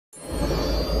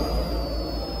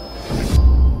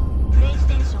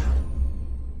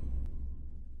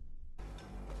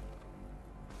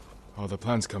Are the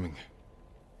plans coming?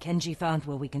 Kenji found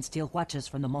where we can steal watches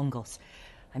from the Mongols.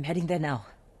 I'm heading there now.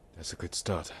 That's a good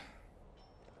start.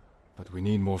 But we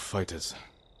need more fighters.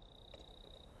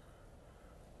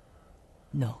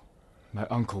 No. My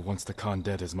uncle wants the Khan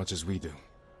dead as much as we do.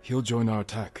 He'll join our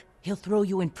attack. He'll throw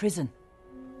you in prison.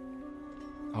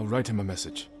 I'll write him a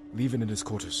message. Leave it in his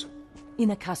quarters.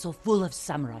 In a castle full of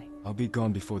samurai. I'll be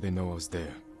gone before they know I was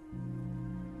there.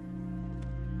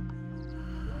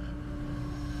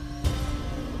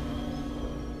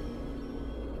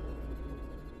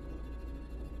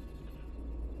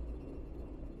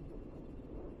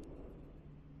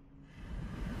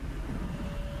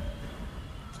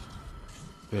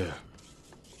 There.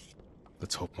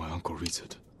 Let's hope my uncle reads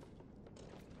it.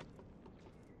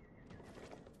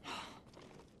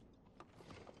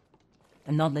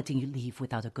 I'm not letting you leave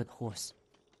without a good horse.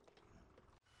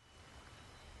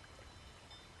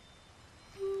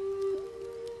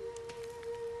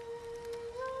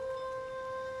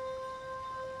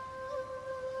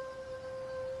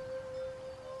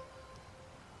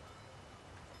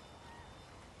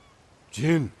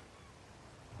 Jin,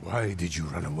 why did you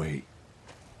run away?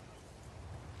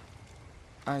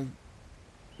 I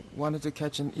wanted to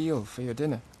catch an eel for your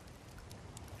dinner.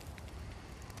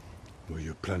 Were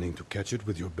you planning to catch it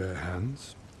with your bare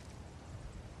hands?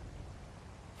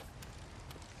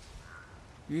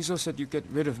 Ryuzo said you'd get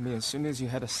rid of me as soon as you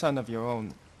had a son of your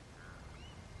own.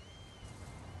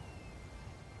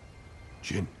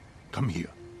 Jin, come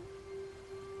here.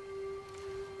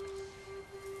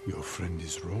 Your friend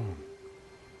is wrong.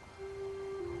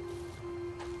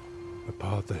 A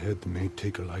path ahead may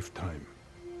take a lifetime,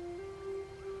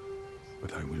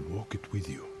 but I will walk it with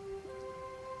you.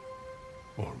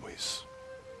 Always.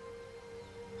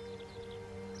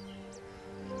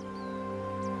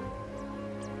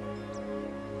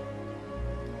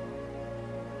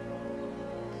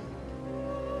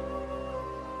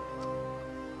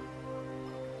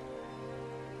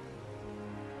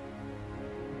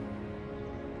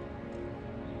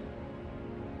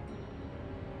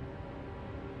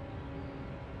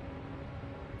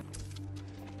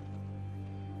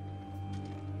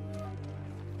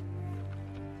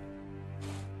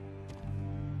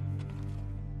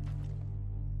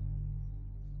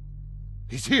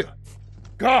 He's here!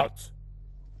 Guards!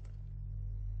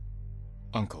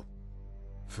 Uncle,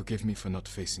 forgive me for not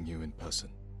facing you in person.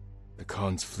 The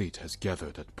Khan's fleet has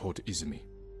gathered at Port Izumi.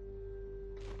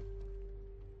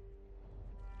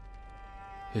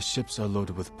 His ships are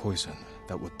loaded with poison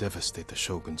that would devastate the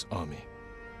Shogun's army.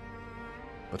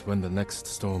 But when the next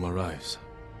storm arrives,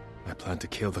 I plan to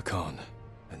kill the Khan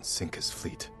and sink his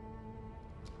fleet.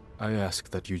 I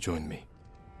ask that you join me.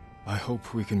 I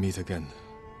hope we can meet again.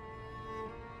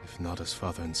 If not as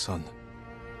father and son,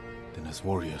 then as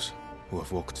warriors who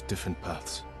have walked different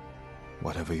paths.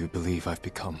 Whatever you believe I've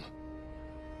become,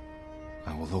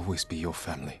 I will always be your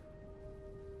family.